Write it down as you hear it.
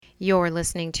You're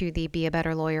listening to the Be a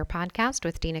Better Lawyer podcast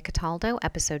with Dina Cataldo,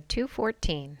 episode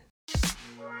 214.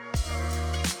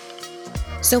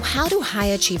 So how do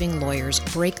high-achieving lawyers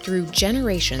break through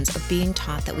generations of being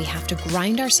taught that we have to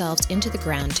grind ourselves into the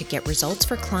ground to get results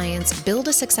for clients, build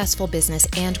a successful business,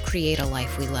 and create a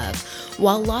life we love?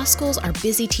 While law schools are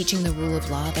busy teaching the rule of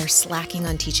law, they're slacking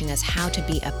on teaching us how to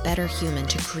be a better human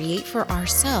to create for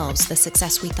ourselves the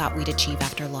success we thought we'd achieve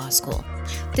after law school.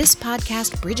 This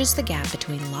podcast bridges the gap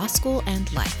between law school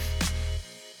and life.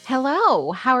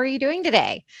 Hello, how are you doing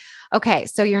today? Okay,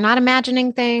 so you're not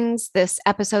imagining things. This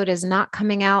episode is not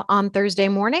coming out on Thursday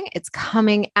morning. It's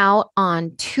coming out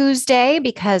on Tuesday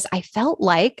because I felt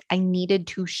like I needed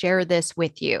to share this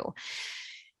with you.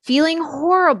 Feeling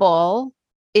horrible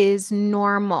is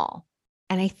normal.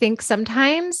 And I think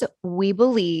sometimes we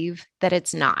believe that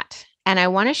it's not. And I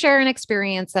want to share an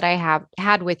experience that I have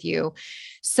had with you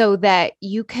so that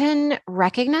you can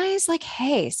recognize like,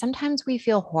 hey, sometimes we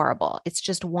feel horrible. It's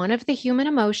just one of the human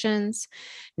emotions.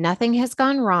 Nothing has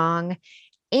gone wrong.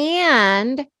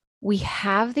 And we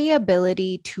have the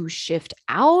ability to shift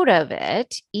out of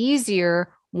it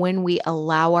easier when we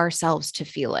allow ourselves to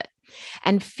feel it.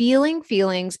 And feeling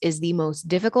feelings is the most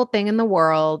difficult thing in the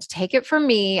world. Take it from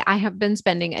me. I have been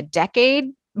spending a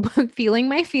decade feeling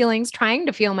my feelings, trying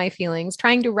to feel my feelings,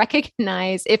 trying to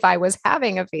recognize if I was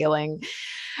having a feeling.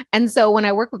 And so when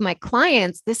I work with my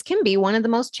clients, this can be one of the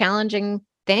most challenging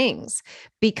things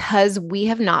because we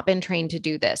have not been trained to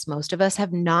do this. Most of us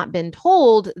have not been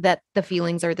told that the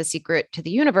feelings are the secret to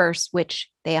the universe, which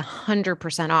they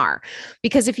 100% are.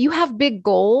 Because if you have big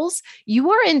goals, you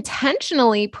are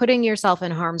intentionally putting yourself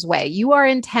in harm's way. You are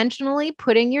intentionally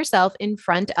putting yourself in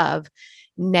front of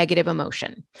negative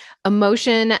emotion.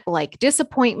 Emotion like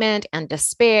disappointment and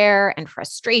despair and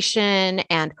frustration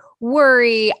and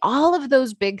worry, all of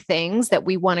those big things that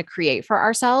we want to create for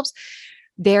ourselves,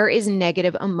 there is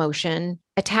negative emotion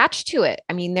attached to it.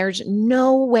 I mean, there's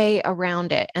no way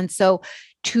around it. And so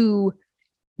to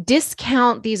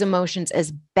discount these emotions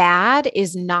as bad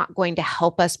is not going to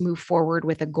help us move forward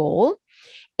with a goal.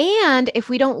 And if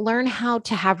we don't learn how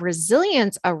to have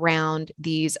resilience around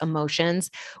these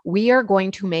emotions, we are going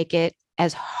to make it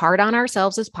as hard on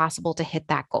ourselves as possible to hit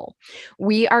that goal.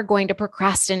 We are going to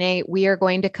procrastinate. We are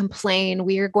going to complain.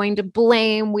 We are going to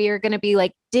blame. We are going to be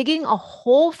like digging a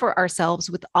hole for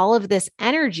ourselves with all of this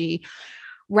energy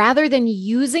rather than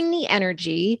using the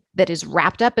energy that is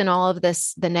wrapped up in all of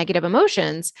this, the negative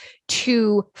emotions,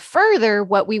 to further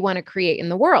what we want to create in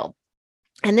the world.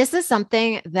 And this is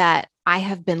something that I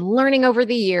have been learning over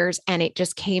the years, and it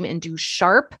just came into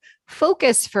sharp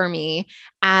focus for me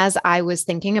as I was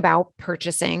thinking about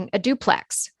purchasing a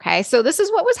duplex. Okay. So this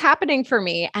is what was happening for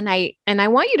me. And I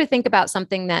want you to think about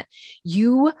something that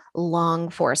you long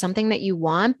for, something that you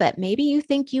want, but maybe you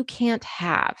think you can't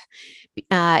have.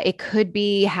 It could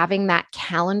be having that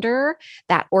calendar,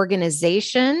 that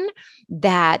organization,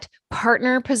 that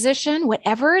partner position,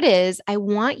 whatever it is. I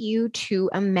want you to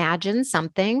imagine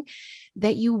something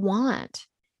that you want,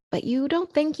 but you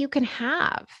don't think you can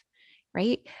have,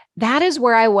 right? That is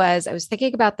where I was. I was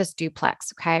thinking about this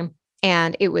duplex, okay?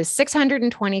 And it was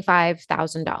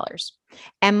 $625,000.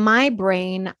 And my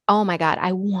brain, oh my God,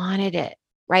 I wanted it,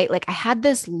 right? Like I had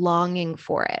this longing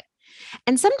for it.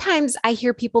 And sometimes I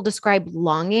hear people describe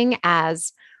longing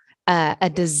as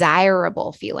a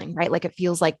desirable feeling, right? Like it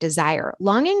feels like desire.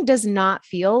 Longing does not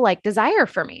feel like desire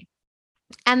for me.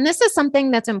 And this is something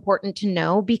that's important to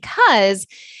know because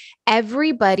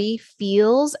everybody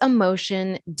feels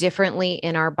emotion differently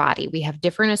in our body. We have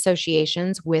different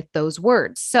associations with those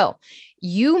words. So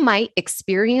you might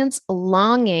experience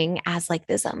longing as like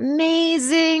this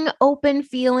amazing open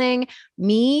feeling.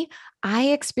 Me, I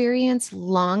experience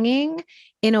longing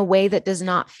in a way that does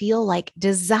not feel like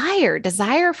desire.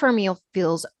 Desire for me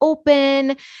feels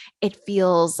open. It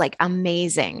feels like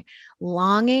amazing.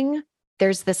 Longing,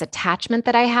 there's this attachment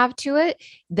that I have to it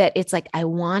that it's like, I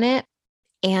want it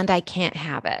and I can't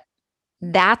have it.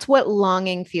 That's what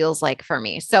longing feels like for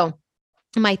me. So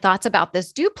my thoughts about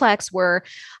this duplex were,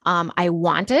 I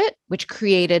want it, which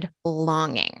created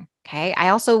longing. Okay. I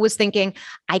also was thinking,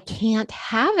 I can't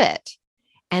have it.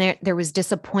 And there was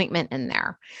disappointment in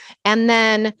there. And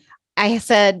then I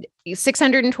said,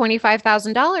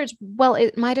 $625,000. Well,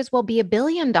 it might as well be $1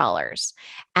 billion.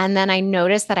 And then I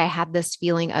noticed that I had this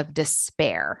feeling of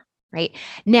despair, right?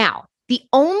 Now, the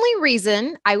only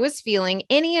reason I was feeling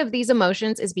any of these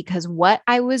emotions is because what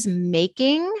I was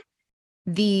making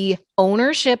the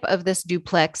ownership of this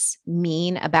duplex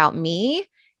mean about me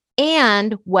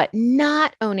and what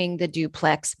not owning the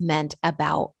duplex meant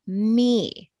about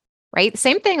me. right?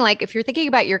 Same thing, like if you're thinking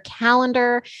about your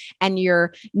calendar and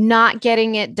you're not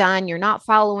getting it done, you're not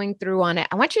following through on it.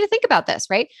 I want you to think about this,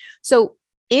 right? So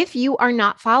if you are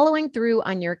not following through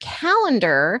on your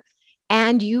calendar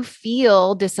and you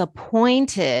feel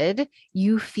disappointed,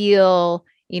 you feel,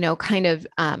 kind of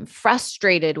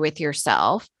frustrated with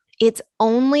yourself, it's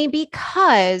only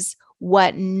because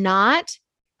what not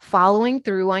following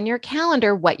through on your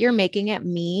calendar, what you're making it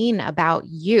mean about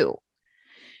you.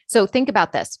 So think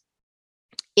about this.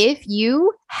 If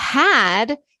you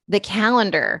had the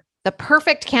calendar, the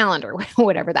perfect calendar,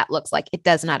 whatever that looks like, it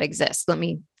does not exist. Let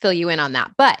me fill you in on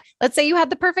that. But let's say you had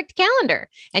the perfect calendar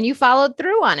and you followed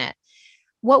through on it.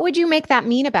 What would you make that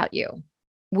mean about you?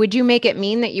 Would you make it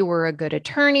mean that you were a good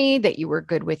attorney, that you were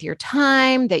good with your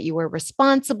time, that you were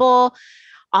responsible?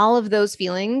 All of those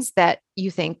feelings that you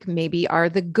think maybe are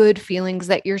the good feelings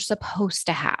that you're supposed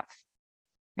to have,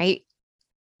 right?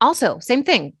 Also, same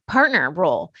thing, partner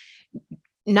role.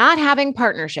 Not having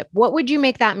partnership, what would you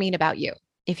make that mean about you?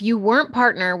 If you weren't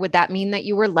partner, would that mean that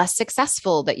you were less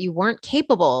successful, that you weren't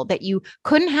capable, that you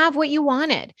couldn't have what you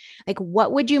wanted? Like,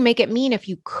 what would you make it mean if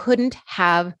you couldn't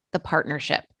have the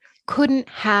partnership, couldn't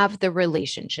have the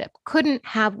relationship, couldn't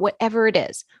have whatever it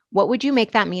is? What would you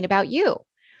make that mean about you?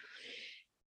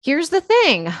 Here's the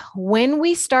thing. When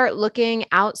we start looking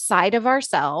outside of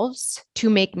ourselves to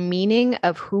make meaning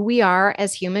of who we are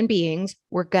as human beings,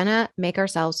 we're going to make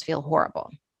ourselves feel horrible.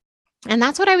 And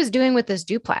that's what I was doing with this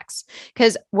duplex.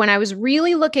 Because when I was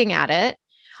really looking at it,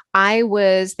 I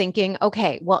was thinking,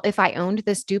 okay, well, if I owned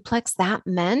this duplex, that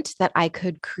meant that I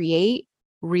could create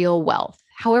real wealth,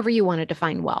 however you want to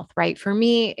define wealth, right? For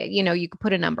me, you could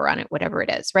put a number on it, whatever it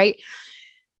is, right?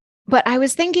 But I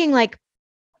was thinking like,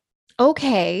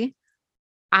 okay,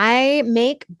 I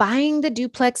make buying the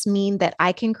duplex mean that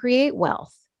I can create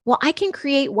wealth. Well, I can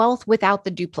create wealth without the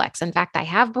duplex. In fact, I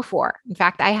have before. In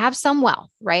fact, I have some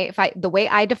wealth, right? The way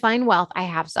I define wealth, I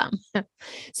have some.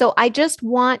 So I just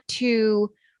want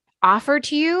to offer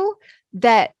to you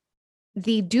that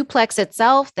the duplex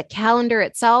itself, the calendar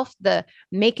itself, the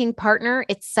making partner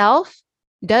itself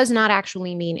does not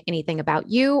actually mean anything about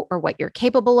you or what you're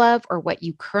capable of or what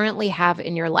you currently have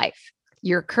in your life.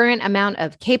 Your current amount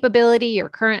of capability, your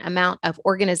current amount of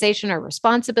organization or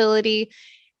responsibility,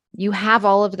 you have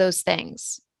all of those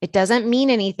things. It doesn't mean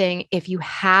anything if you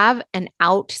have an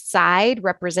outside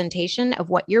representation of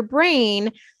what your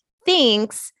brain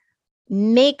thinks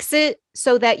makes it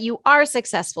so that you are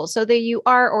successful, so that you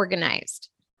are organized.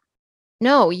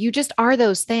 No, you just are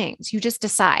those things. You just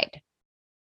decide.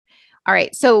 All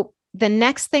right. So the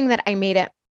next thing that I made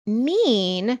it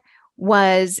mean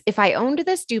was if I owned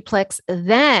this duplex,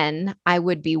 then I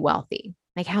would be wealthy.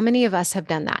 Like, how many of us have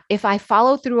done that? If I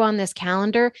follow through on this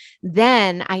calendar,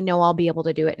 then I know I'll be able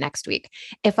to do it next week.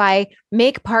 If I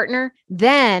make partner,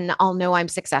 then I'll know I'm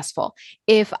successful.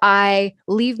 If I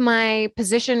leave my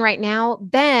position right now,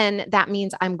 then that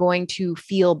means I'm going to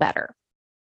feel better.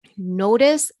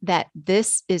 Notice that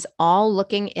this is all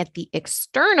looking at the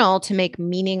external to make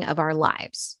meaning of our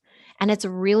lives. And it's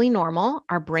really normal.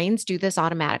 Our brains do this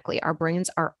automatically. Our brains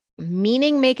are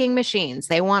meaning-making machines.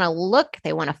 They want to look,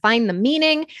 they want to find the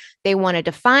meaning, they want to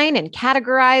define and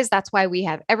categorize. That's why we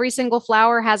have every single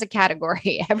flower has a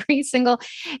category. Every single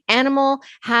animal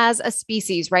has a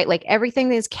species, right? Like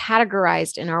everything is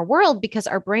categorized in our world because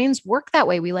our brains work that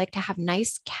way. We like to have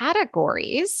nice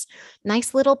categories,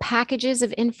 nice little packages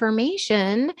of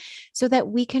information so that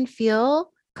we can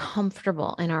feel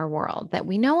comfortable in our world, that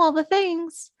we know all the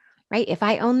things. Right? If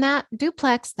I own that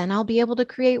duplex, then I'll be able to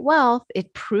create wealth.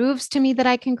 It proves to me that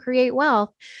I can create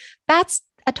wealth. That's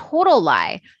a total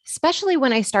lie, especially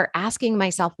when I start asking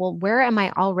myself, well, where am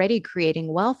I already creating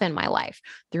wealth in my life?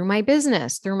 Through my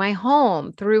business, through my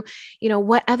home, through,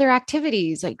 what other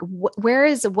activities? Like, where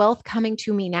is wealth coming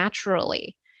to me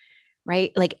naturally?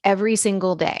 Right? Like every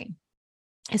single day.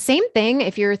 Same thing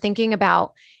if you're thinking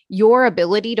about your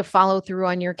ability to follow through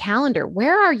on your calendar.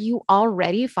 Where are you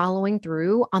already following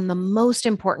through on the most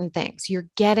important things? You're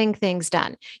getting things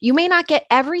done. You may not get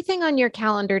everything on your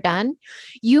calendar done.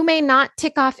 You may not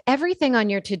tick off everything on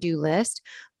your to-do list,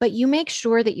 but you make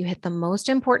sure that you hit the most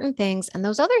important things. And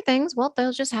those other things, well,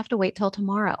 they'll just have to wait till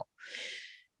tomorrow.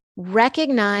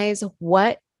 Recognize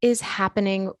what is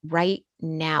happening right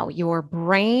now. Your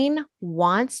brain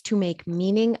wants to make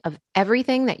meaning of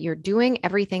everything that you're doing,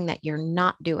 everything that you're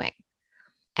not doing.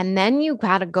 And then you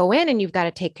got to go in and you've got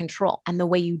to take control. And the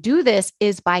way you do this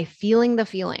is by feeling the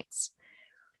feelings.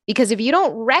 Because if you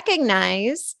don't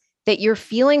recognize that you're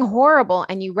feeling horrible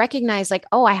and you recognize like,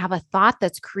 oh, I have a thought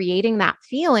that's creating that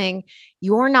feeling,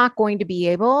 you're not going to be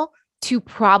able to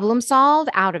problem solve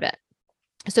out of it.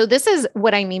 So this is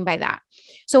what I mean by that.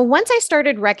 So once I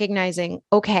started recognizing,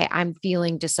 okay, I'm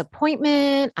feeling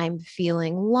disappointment, I'm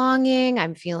feeling longing,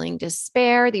 I'm feeling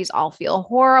despair, these all feel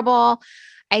horrible.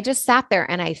 I just sat there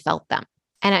and I felt them.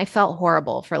 And I felt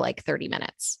horrible for like 30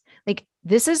 minutes. Like,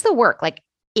 this is the work. Like,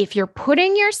 if you're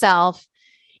putting yourself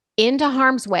into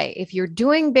harm's way, if you're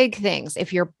doing big things,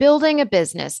 if you're building a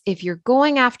business, if you're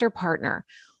going after partner,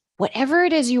 whatever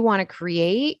it is you want to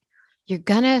create, you're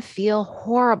going to feel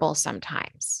horrible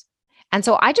sometimes. And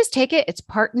so I just take it, it's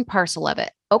part and parcel of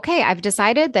it. Okay, I've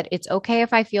decided that it's okay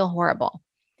if I feel horrible.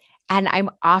 And I'm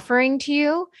offering to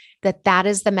you that that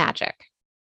is the magic,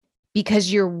 because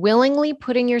you're willingly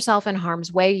putting yourself in harm's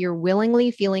way. You're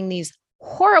willingly feeling these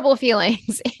horrible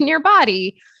feelings in your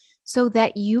body so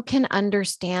that you can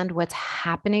understand what's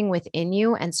happening within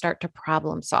you and start to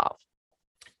problem solve.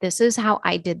 This is how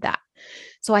I did that.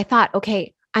 So I thought,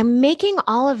 okay, I'm making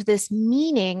all of this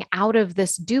meaning out of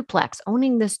this duplex,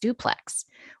 owning this duplex.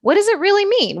 What does it really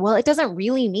mean? Well, it doesn't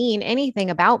really mean anything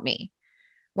about me.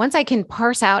 Once I can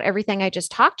parse out everything I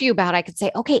just talked to you about, I could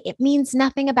say, okay, it means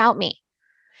nothing about me.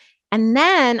 And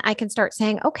then I can start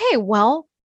saying, okay, well,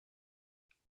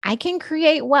 I can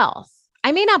create wealth.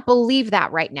 I may not believe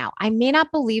that right now. I may not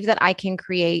believe that I can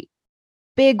create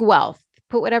big wealth.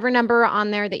 Put whatever number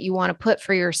on there that you want to put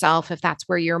for yourself if that's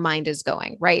where your mind is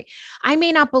going, right? I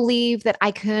may not believe that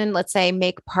I can, let's say,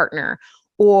 make partner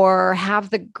or have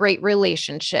the great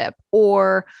relationship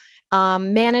or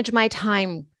manage my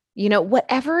time.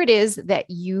 Whatever it is that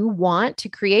you want to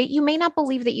create, you may not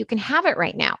believe that you can have it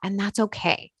right now, and that's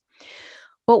okay.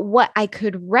 But what I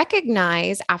could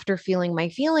recognize after feeling my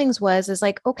feelings is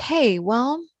like, okay,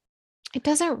 well, it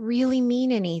doesn't really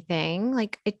mean anything.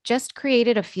 Like, it just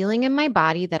created a feeling in my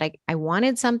body that I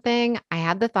wanted something. I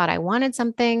had the thought I wanted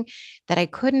something, that I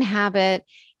couldn't have it,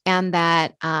 and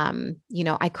that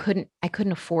I couldn't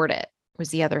afford it was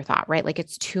the other thought, right? Like,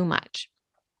 it's too much.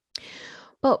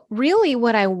 But really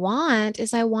what I want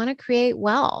is I want to create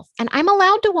wealth, and I'm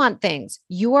allowed to want things.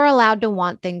 You are allowed to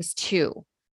want things too,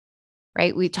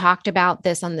 right? We talked about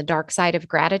this on the dark side of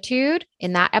gratitude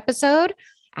in that episode.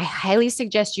 I highly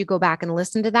suggest you go back and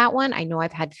listen to that one. I know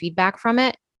I've had feedback from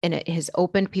it, and it has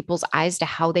opened people's eyes to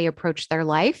how they approach their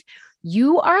life.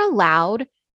 You are allowed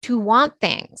to want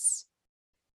things.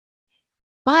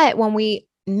 But when we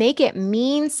make it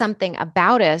mean something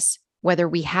about us, whether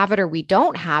we have it or we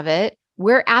don't have it,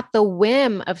 we're at the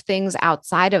whim of things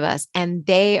outside of us, and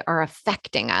they are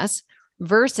affecting us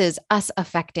versus us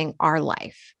affecting our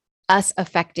life, us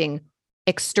affecting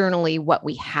externally what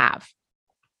we have.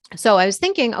 So I was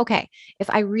thinking, okay, if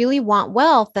I really want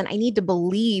wealth, then I need to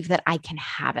believe that I can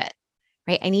have it,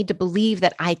 right? I need to believe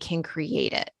that I can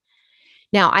create it.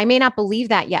 Now, I may not believe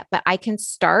that yet, but I can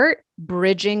start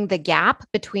bridging the gap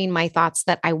between my thoughts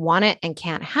that I want it and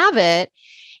can't have it,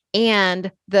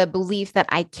 and the belief that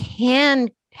I can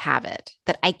have it,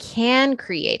 that I can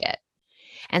create it.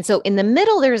 And so in the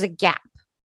middle, there's a gap,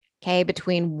 okay,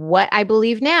 between what I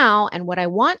believe now and what I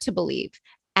want to believe.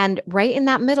 And right in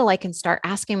that middle, I can start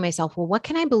asking myself, well, what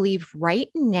can I believe right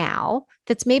now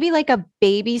that's maybe like a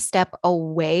baby step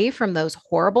away from those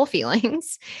horrible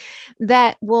feelings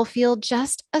that will feel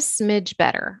just a smidge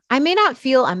better? I may not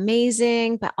feel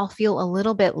amazing, but I'll feel a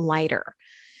little bit lighter,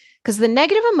 because the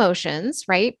negative emotions,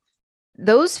 right?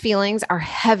 Those feelings are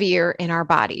heavier in our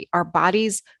body. Our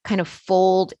bodies kind of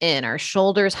fold in, our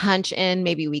shoulders hunch in,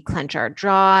 maybe we clench our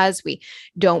jaws, we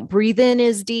don't breathe in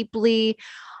as deeply.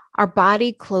 Our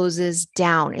body closes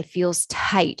down. It feels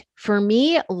tight. For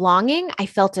me, longing, I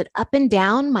felt it up and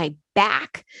down my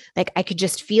back. Like, I could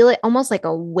just feel it almost like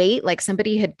a weight, like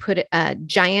somebody had put a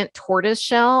giant tortoise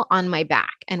shell on my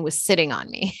back and was sitting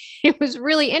on me. It was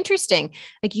really interesting.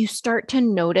 Like, you start to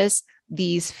notice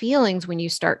these feelings when you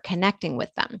start connecting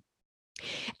with them,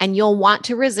 and you'll want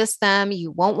to resist them.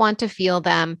 You won't want to feel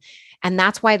them. And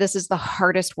that's why this is the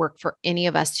hardest work for any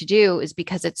of us to do, is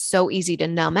because it's so easy to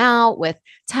numb out with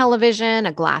television,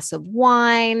 a glass of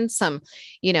wine, some,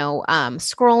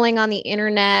 scrolling on the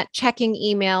internet, checking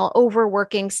email,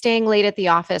 overworking, staying late at the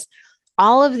office.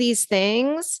 All of these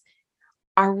things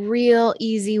are real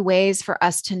easy ways for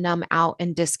us to numb out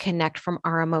and disconnect from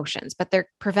our emotions, but they're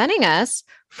preventing us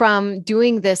from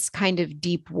doing this kind of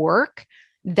deep work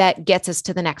that gets us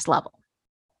to the next level.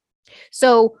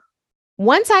 So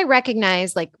once I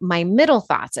recognized like my middle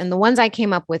thoughts, and the ones I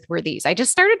came up with were these, I just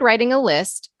started writing a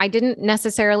list. I didn't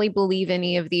necessarily believe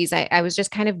any of these. I was just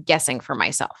kind of guessing for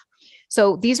myself.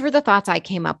 So these were the thoughts I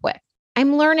came up with.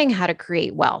 I'm learning how to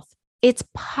create wealth. It's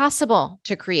possible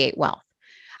to create wealth.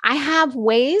 I have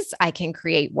ways I can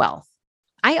create wealth.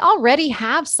 I already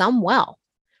have some wealth.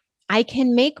 I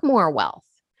can make more wealth,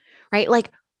 right? Like,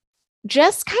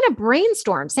 just kind of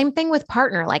brainstorm. Same thing with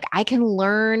partner. Like I can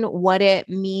learn what it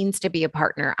means to be a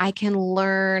partner. I can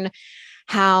learn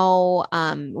how,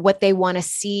 what they want to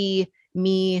see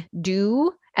me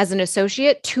do as an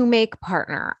associate to make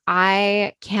partner.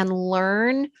 I can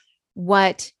learn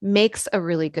what makes a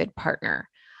really good partner.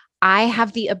 I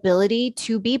have the ability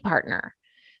to be partner.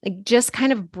 Like just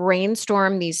kind of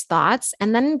brainstorm these thoughts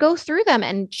and then go through them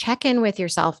and check in with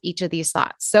yourself each of these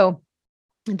thoughts. So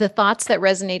the thoughts that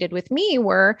resonated with me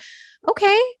were,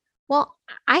 okay, well,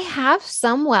 I have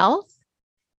some wealth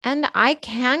and I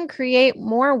can create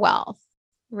more wealth,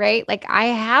 right? Like I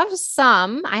have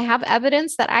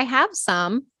evidence that I have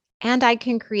some and I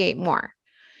can create more.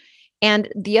 And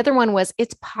the other one was,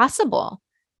 it's possible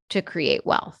to create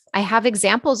wealth. I have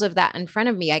examples of that in front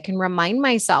of me. I can remind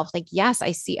myself, like, yes,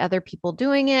 I see other people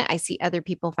doing it. I see other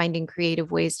people finding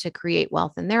creative ways to create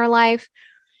wealth in their life.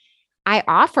 I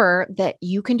offer that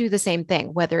you can do the same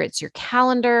thing, whether it's your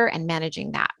calendar and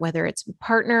managing that, whether it's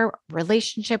partner,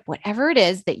 relationship, whatever it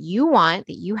is that you want,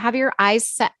 that you have your eyes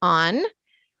set on,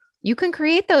 you can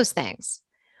create those things,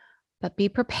 but be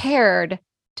prepared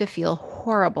to feel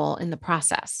horrible in the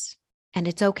process. And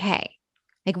it's okay.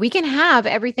 Like we can have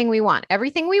everything we want.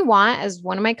 Everything we want, as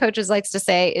one of my coaches likes to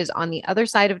say, is on the other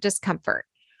side of discomfort.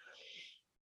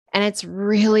 And it's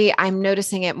really, I'm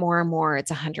noticing it more and more.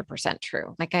 It's 100%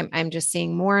 true. Like I'm just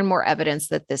seeing more and more evidence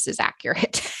that this is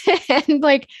accurate. And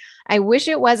like, I wish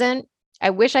it wasn't. I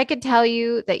wish I could tell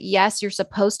you that, yes, you're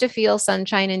supposed to feel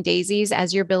sunshine and daisies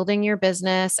as you're building your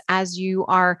business, as you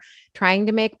are trying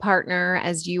to make partner,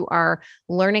 as you are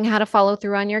learning how to follow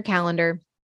through on your calendar,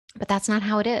 but that's not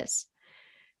how it is.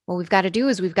 What we've got to do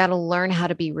is we've got to learn how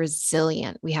to be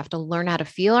resilient. We have to learn how to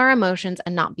feel our emotions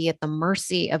and not be at the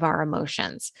mercy of our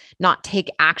emotions, not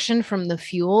take action from the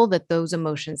fuel that those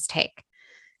emotions take.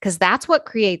 Because that's what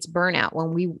creates burnout.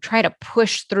 When we try to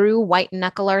push through, white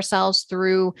knuckle ourselves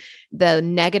through the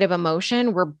negative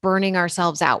emotion, we're burning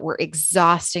ourselves out. We're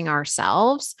exhausting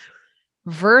ourselves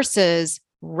versus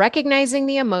recognizing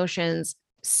the emotions,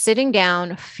 sitting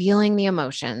down, feeling the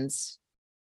emotions,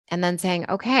 and then saying,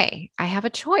 okay, I have a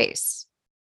choice.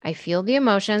 I feel the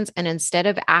emotions. And instead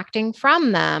of acting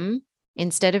from them,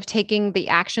 instead of taking the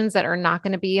actions that are not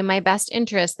going to be in my best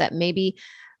interest, that maybe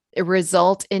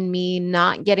result in me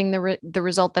not getting the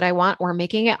result that I want, or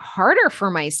making it harder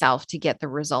for myself to get the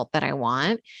result that I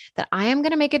want, that I am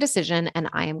going to make a decision and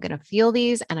I am going to feel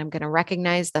these and I'm going to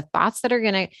recognize the thoughts that are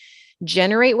going to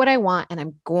generate what I want. And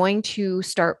I'm going to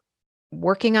start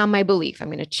working on my belief. I'm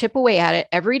going to chip away at it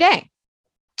every day.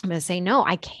 I'm going to say, no,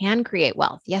 I can create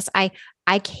wealth. Yes, I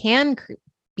can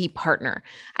be partner.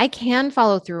 I can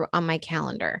follow through on my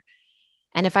calendar.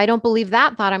 And if I don't believe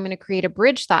that thought, I'm going to create a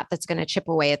bridge thought that's going to chip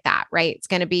away at that, right? It's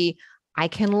going to be, I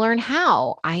can learn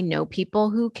how. I know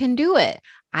people who can do it.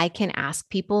 I can ask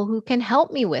people who can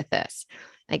help me with this.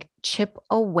 Like chip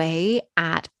away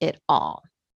at it all.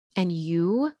 And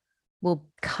you will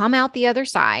come out the other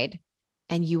side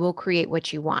and you will create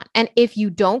what you want. And if you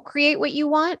don't create what you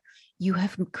want, you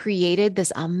have created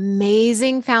this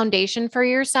amazing foundation for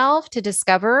yourself to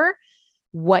discover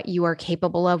what you are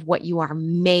capable of, what you are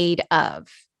made of.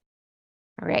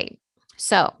 All right.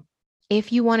 So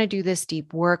if you want to do this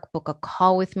deep work, book a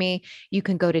call with me. You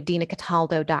can go to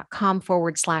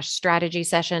dinacataldo.com/strategy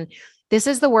session. This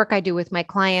is the work I do with my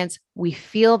clients. We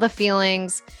feel the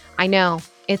feelings. I know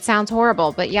it sounds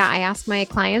horrible, but yeah, I ask my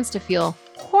clients to feel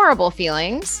horrible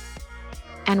feelings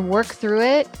and work through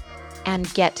it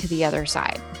and get to the other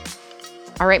side.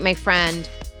 All right, my friend,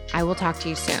 I will talk to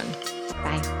you soon.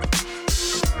 Bye.